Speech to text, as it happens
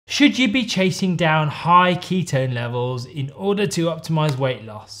Should you be chasing down high ketone levels in order to optimize weight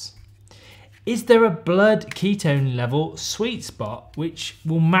loss? Is there a blood ketone level sweet spot which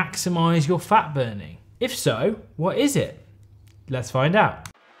will maximize your fat burning? If so, what is it? Let's find out.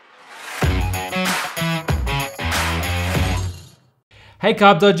 Hey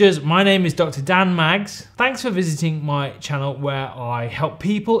Carb Dodgers, my name is Dr. Dan Maggs. Thanks for visiting my channel where I help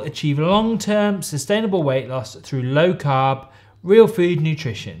people achieve long-term sustainable weight loss through low carb, real food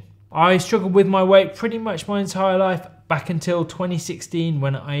nutrition. I struggled with my weight pretty much my entire life back until 2016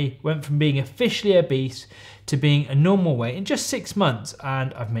 when I went from being officially obese to being a normal weight in just 6 months,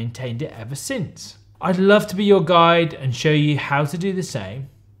 and I've maintained it ever since. I'd love to be your guide and show you how to do the same.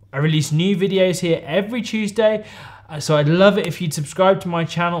 I release new videos here every Tuesday, so I'd love it if you'd subscribe to my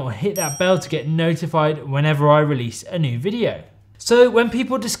channel or hit that bell to get notified whenever I release a new video. So when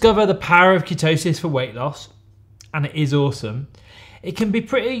people discover the power of ketosis for weight loss, and it is awesome, it can be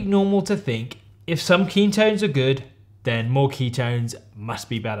pretty normal to think if some ketones are good, then more ketones must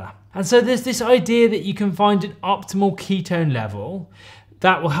be better. And so there's this idea that you can find an optimal ketone level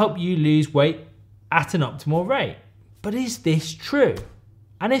that will help you lose weight at an optimal rate. But is this true?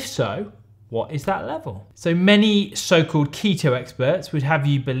 And if so, what is that level? So many so-called keto experts would have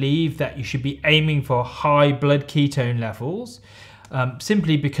you believe that you should be aiming for high blood ketone levels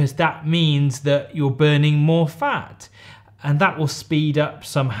simply because that means that you're burning more fat, and that will speed up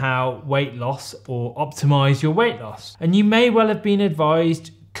somehow weight loss or optimize your weight loss. And you may well have been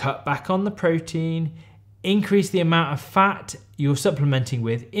advised, cut back on the protein, increase the amount of fat you're supplementing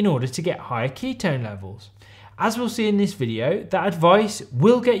with in order to get higher ketone levels. As we'll see in this video, that advice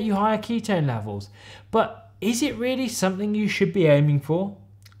will get you higher ketone levels, but is it really something you should be aiming for?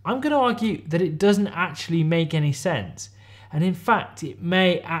 I'm going to argue that it doesn't actually make any sense, and in fact it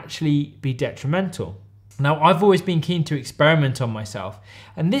may actually be detrimental. Now, I've always been keen to experiment on myself,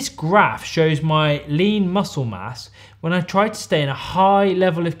 and this graph shows my lean muscle mass when I tried to stay in a high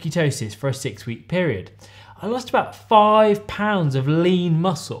level of ketosis for a 6-week period. I lost about 5 pounds of lean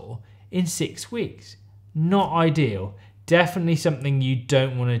muscle in 6 weeks. Not ideal. Definitely something you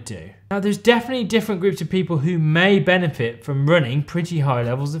don't want to do. Now, there's definitely different groups of people who may benefit from running pretty high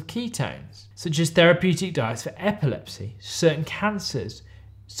levels of ketones, such as therapeutic diets for epilepsy, certain cancers,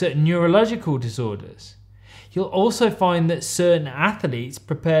 certain neurological disorders. You'll also find that certain athletes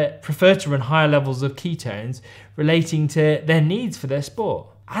prefer to run higher levels of ketones relating to their needs for their sport.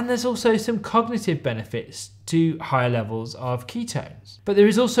 And there's also some cognitive benefits to higher levels of ketones. But there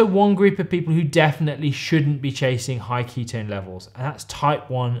is also one group of people who definitely shouldn't be chasing high ketone levels, and that's type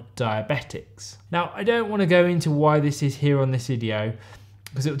 1 diabetics. Now, I don't want to go into why this is here on this video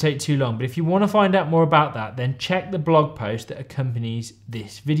because it will take too long, but if you want to find out more about that, then check the blog post that accompanies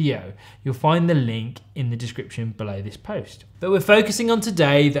this video. You'll find the link in the description below this post. But we're focusing on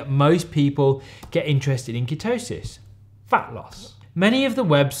today that most people get interested in ketosis, fat loss. Many of the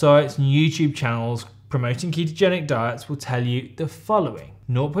websites and YouTube channels promoting ketogenic diets will tell you the following.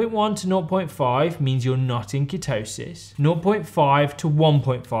 0.1 to 0.5 means you're not in ketosis. 0.5 to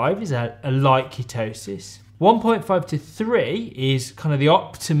 1.5 is a light ketosis. 1.5 to 3 is kind of the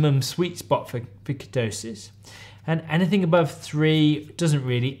optimum sweet spot for ketosis. And anything above 3 doesn't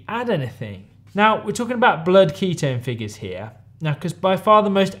really add anything. Now, we're talking about blood ketone figures here. Now, because by far the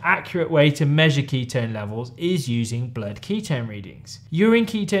most accurate way to measure ketone levels is using blood ketone readings. Urine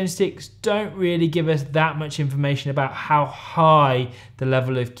ketone sticks don't really give us that much information about how high the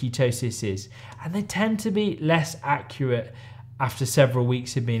level of ketosis is, and they tend to be less accurate after several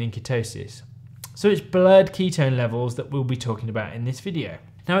weeks of being in ketosis. So it's blood ketone levels that we'll be talking about in this video.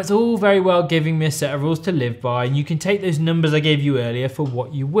 Now, it's all very well giving me a set of rules to live by, and you can take those numbers I gave you earlier for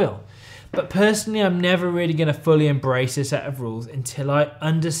what you will. But personally, I'm never really going to fully embrace a set of rules until I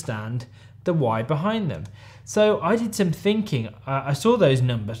understand the why behind them. So I did some thinking. I saw those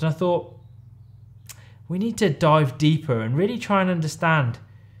numbers and I thought, we need to dive deeper and really try and understand,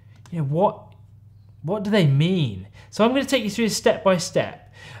 what do they mean? So I'm going to take you through step by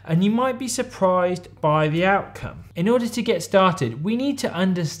step, and you might be surprised by the outcome. In order to get started, we need to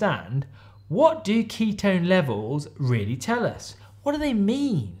understand, what do ketone levels really tell us? What do they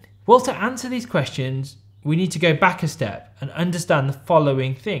mean? Well, to answer these questions, we need to go back a step and understand the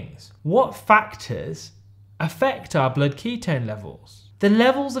following things. What factors affect our blood ketone levels? The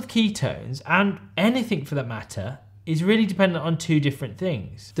levels of ketones, and anything for that matter, is really dependent on two different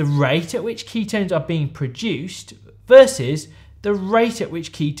things. The rate at which ketones are being produced versus the rate at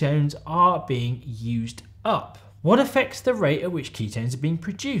which ketones are being used up. What affects the rate at which ketones are being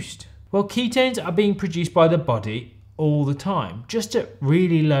produced? Well, ketones are being produced by the body all the time, just at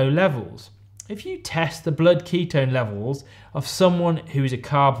really low levels. If you test the blood ketone levels of someone who is a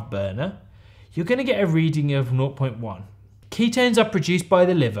carb burner, you're going to get a reading of 0.1. Ketones are produced by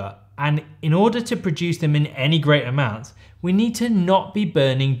the liver, and in order to produce them in any great amounts, we need to not be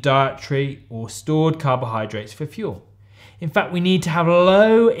burning dietary or stored carbohydrates for fuel. In fact, we need to have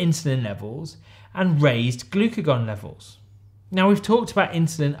low insulin levels and raised glucagon levels. Now, we've talked about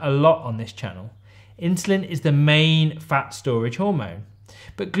insulin a lot on this channel. Insulin is the main fat storage hormone,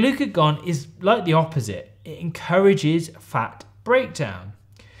 but glucagon is like the opposite. It encourages fat breakdown.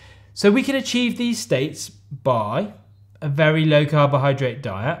 So we can achieve these states by a very low carbohydrate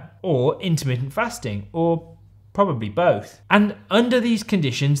diet or intermittent fasting, or probably both. And under these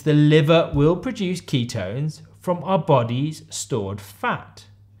conditions, the liver will produce ketones from our body's stored fat.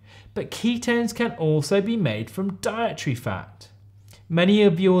 But ketones can also be made from dietary fat. Many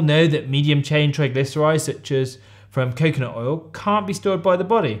of you will know that medium chain triglycerides, such as from coconut oil, can't be stored by the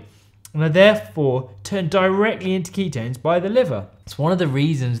body and are therefore turned directly into ketones by the liver. It's one of the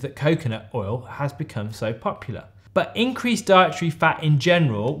reasons that coconut oil has become so popular. But increased dietary fat in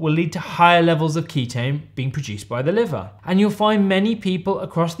general will lead to higher levels of ketone being produced by the liver. And you'll find many people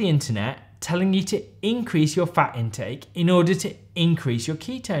across the internet telling you to increase your fat intake in order to increase your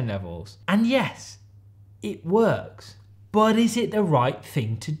ketone levels. And yes, it works. But is it the right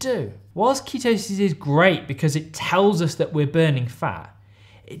thing to do? Whilst ketosis is great because it tells us that we're burning fat,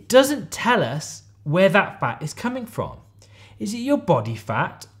 it doesn't tell us where that fat is coming from. Is it your body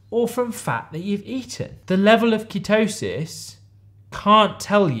fat or from fat that you've eaten? The level of ketosis can't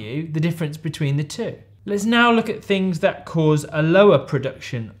tell you the difference between the two. Let's now look at things that cause a lower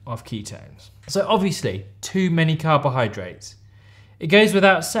production of ketones. So obviously, too many carbohydrates. It goes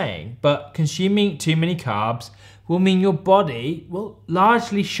without saying, but consuming too many carbs will mean your body will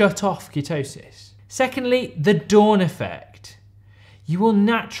largely shut off ketosis. Secondly, the dawn effect. You will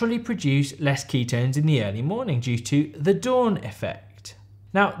naturally produce less ketones in the early morning due to the dawn effect.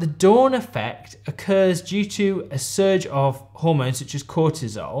 Now, the dawn effect occurs due to a surge of hormones such as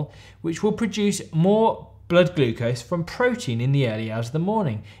cortisol, which will produce more blood glucose from protein in the early hours of the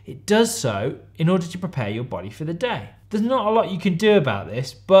morning. It does so in order to prepare your body for the day. There's not a lot you can do about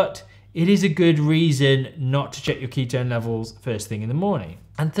this, but it is a good reason not to check your ketone levels first thing in the morning.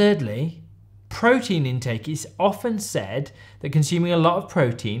 And thirdly, protein intake. Is often said that consuming a lot of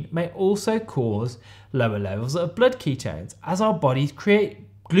protein may also cause lower levels of blood ketones, as our bodies create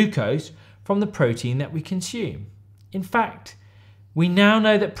glucose from the protein that we consume. In fact, we now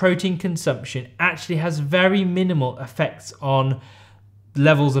know that protein consumption actually has very minimal effects on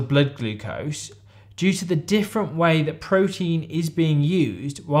levels of blood glucose due to the different way that protein is being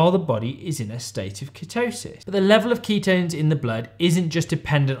used while the body is in a state of ketosis. But the level of ketones in the blood isn't just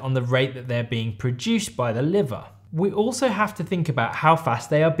dependent on the rate that they're being produced by the liver. We also have to think about how fast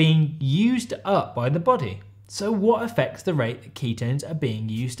they are being used up by the body. So what affects the rate that ketones are being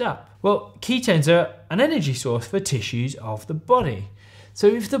used up? Well, ketones are an energy source for tissues of the body. So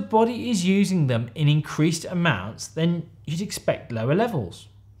if the body is using them in increased amounts, then you'd expect lower levels.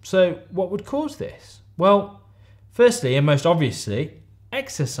 So what would cause this? Well, firstly and most obviously,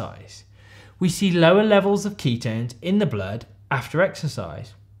 exercise. We see lower levels of ketones in the blood after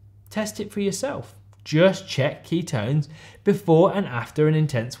exercise. Test it for yourself. Just check ketones before and after an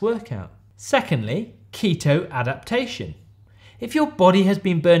intense workout. Secondly, keto adaptation. If your body has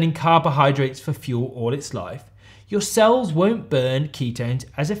been burning carbohydrates for fuel all its life, your cells won't burn ketones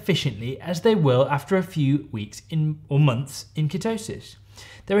as efficiently as they will after a few weeks or months in ketosis.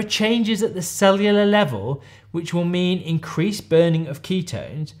 There are changes at the cellular level which will mean increased burning of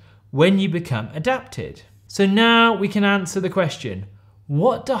ketones when you become adapted. So now we can answer the question,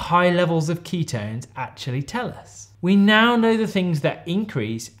 what do high levels of ketones actually tell us? We now know the things that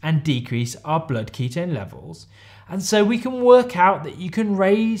increase and decrease our blood ketone levels, and so we can work out that you can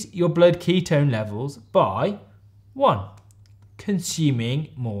raise your blood ketone levels by 1. Consuming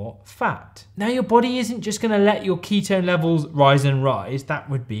more fat. Now your body isn't just going to let your ketone levels rise and rise, that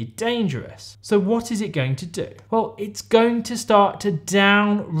would be dangerous. So what is it going to do? Well, it's going to start to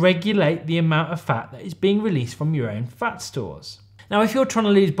down-regulate the amount of fat that is being released from your own fat stores. Now if you're trying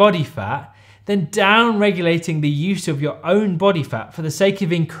to lose body fat, then down-regulating the use of your own body fat for the sake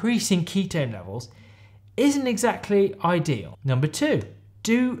of increasing ketone levels isn't exactly ideal. Number 2,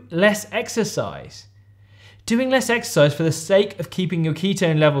 do less exercise. Doing less exercise for the sake of keeping your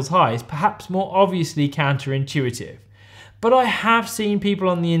ketone levels high is perhaps more obviously counterintuitive, but I have seen people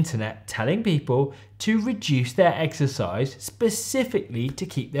on the internet telling people to reduce their exercise specifically to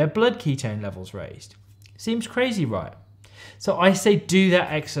keep their blood ketone levels raised. Seems crazy, right? So I say do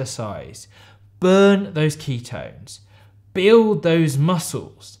that exercise, burn those ketones, build those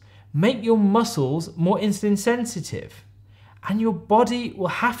muscles, make your muscles more insulin sensitive, and your body will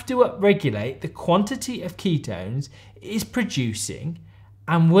have to upregulate the quantity of ketones it is producing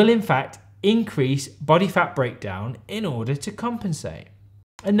and will in fact increase body fat breakdown in order to compensate.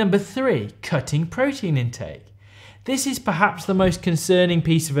 And number 3, cutting protein intake. This is perhaps the most concerning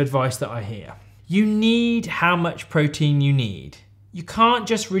piece of advice that I hear. You need how much protein you need. You can't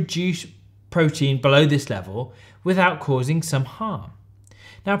just reduce protein below this level without causing some harm.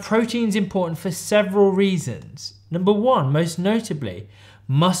 Now, protein is important for several reasons. Number 1, most notably,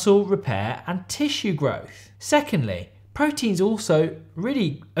 muscle repair and tissue growth. Secondly, protein is also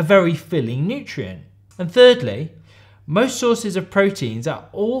really a very filling nutrient. And thirdly, most sources of proteins are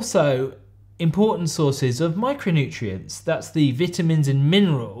also important sources of micronutrients. That's the vitamins and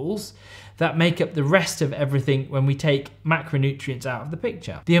minerals that make up the rest of everything when we take macronutrients out of the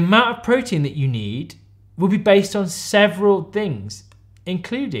picture. The amount of protein that you need will be based on several things,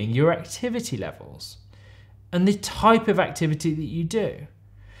 including your activity levels and the type of activity that you do.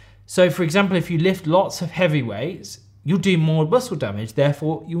 So for example, if you lift lots of heavy weights, you'll do more muscle damage,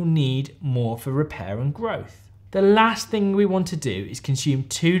 therefore you'll need more for repair and growth. The last thing we want to do is consume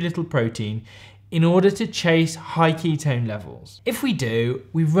too little protein in order to chase high ketone levels. If we do,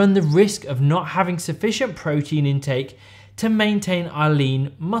 we run the risk of not having sufficient protein intake to maintain our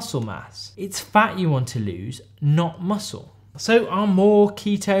lean muscle mass. It's fat you want to lose, not muscle. So are more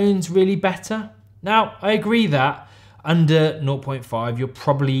ketones really better? Now, I agree that under 0.5, you're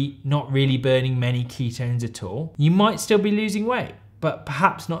probably not really burning many ketones at all. You might still be losing weight, but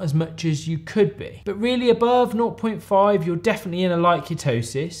perhaps not as much as you could be. But really above 0.5, you're definitely in a light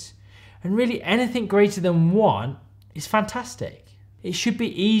ketosis, and really anything greater than 1 is fantastic. It should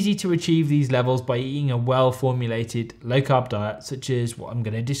be easy to achieve these levels by eating a well-formulated low-carb diet, such as what I'm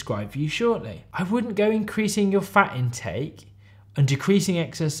going to describe for you shortly. I wouldn't go increasing your fat intake and decreasing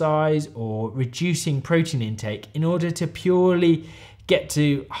exercise or reducing protein intake in order to purely get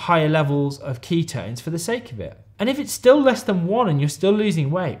to higher levels of ketones for the sake of it. And if it's still less than 1 and you're still losing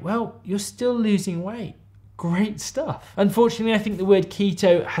weight, well, you're still losing weight. Great stuff. Unfortunately, I think the word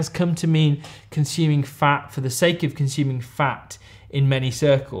keto has come to mean consuming fat for the sake of consuming fat in many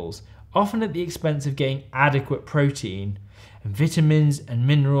circles, often at the expense of getting adequate protein and vitamins and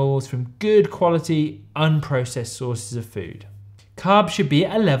minerals from good quality, unprocessed sources of food. Carbs should be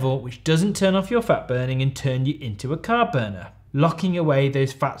at a level which doesn't turn off your fat burning and turn you into a carb burner, locking away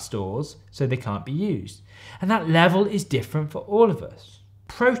those fat stores so they can't be used. And that level is different for all of us.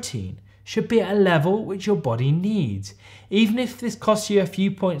 Protein should be at a level which your body needs, even if this costs you a few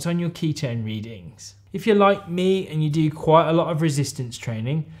points on your ketone readings. If you're like me and you do quite a lot of resistance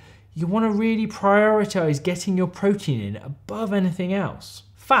training, you want to really prioritize getting your protein in above anything else.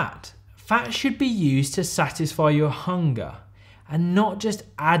 Fat should be used to satisfy your hunger and not just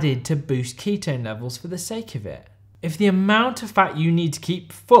added to boost ketone levels for the sake of it. If the amount of fat you need to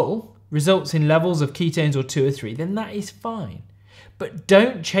keep full results in levels of ketones or 2 or 3, then that is fine. But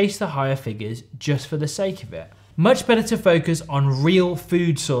don't chase the higher figures just for the sake of it. Much better to focus on real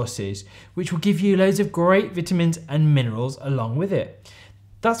food sources, which will give you loads of great vitamins and minerals along with it.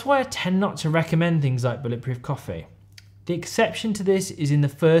 That's why I tend not to recommend things like bulletproof coffee. The exception to this is in the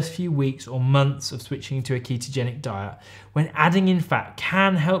first few weeks or months of switching to a ketogenic diet, when adding in fat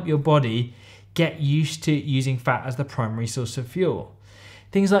can help your body get used to using fat as the primary source of fuel.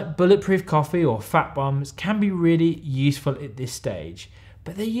 Things like bulletproof coffee or fat bombs can be really useful at this stage,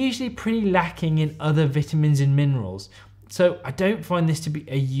 but they're usually pretty lacking in other vitamins and minerals, so I don't find this to be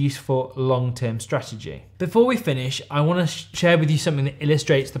a useful long-term strategy. Before we finish, I want to share with you something that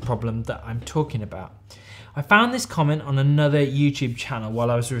illustrates the problem that I'm talking about. I found this comment on another YouTube channel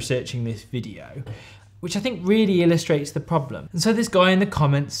while I was researching this video, which I think really illustrates the problem. And so this guy in the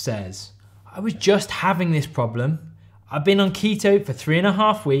comments says, "I was just having this problem. I've been on keto for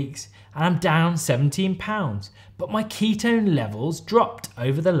 3.5 weeks and I'm down 17 pounds, but my ketone levels dropped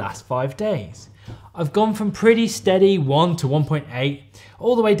over the last 5 days. I've gone from pretty steady 1 to 1.8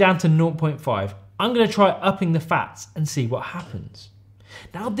 all the way down to 0.5. I'm going to try upping the fats and see what happens."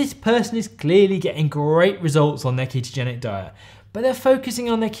 Now, this person is clearly getting great results on their ketogenic diet, but they're focusing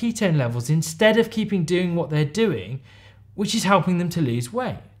on their ketone levels instead of keeping doing what they're doing, which is helping them to lose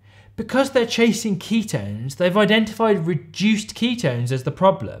weight. Because they're chasing ketones, they've identified reduced ketones as the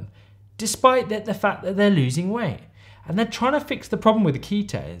problem, despite the fact that they're losing weight. And they're trying to fix the problem with the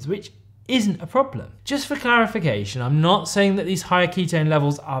ketones, which isn't a problem. Just for clarification, I'm not saying that these higher ketone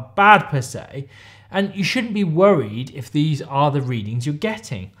levels are bad per se, and you shouldn't be worried if these are the readings you're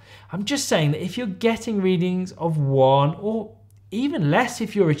getting. I'm just saying that if you're getting readings of 1 or even less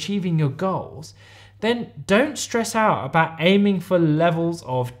if you're achieving your goals, then don't stress out about aiming for levels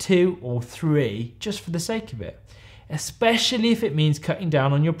of 2 or 3 just for the sake of it, especially if it means cutting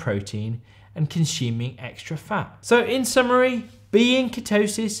down on your protein and consuming extra fat. So in summary, be in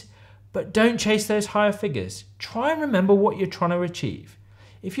ketosis, but don't chase those higher figures. Try and remember what you're trying to achieve.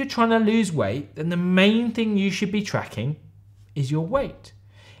 If you're trying to lose weight, then the main thing you should be tracking is your weight.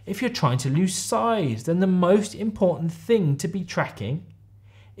 If you're trying to lose size, then the most important thing to be tracking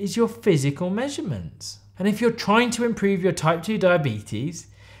is your physical measurements. And if you're trying to improve your type 2 diabetes,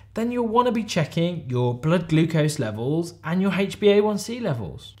 then you'll want to be checking your blood glucose levels and your HbA1c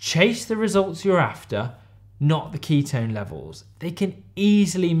levels. Chase the results you're after, not the ketone levels. They can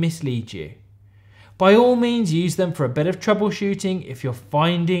easily mislead you. By all means, use them for a bit of troubleshooting if you're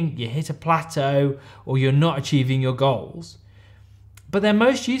finding you hit a plateau or you're not achieving your goals. But they're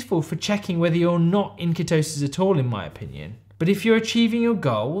most useful for checking whether you're not in ketosis at all, in my opinion. But if you're achieving your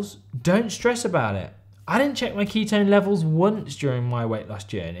goals, don't stress about it. I didn't check my ketone levels once during my weight loss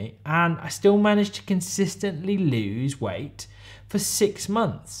journey, and I still managed to consistently lose weight for 6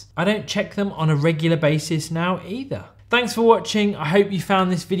 months. I don't check them on a regular basis now either. Thanks for watching. I hope you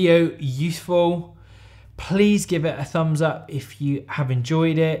found this video useful. Please give it a thumbs up if you have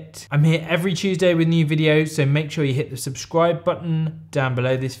enjoyed it. I'm here every Tuesday with new videos, so make sure you hit the subscribe button down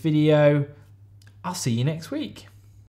below this video. I'll see you next week.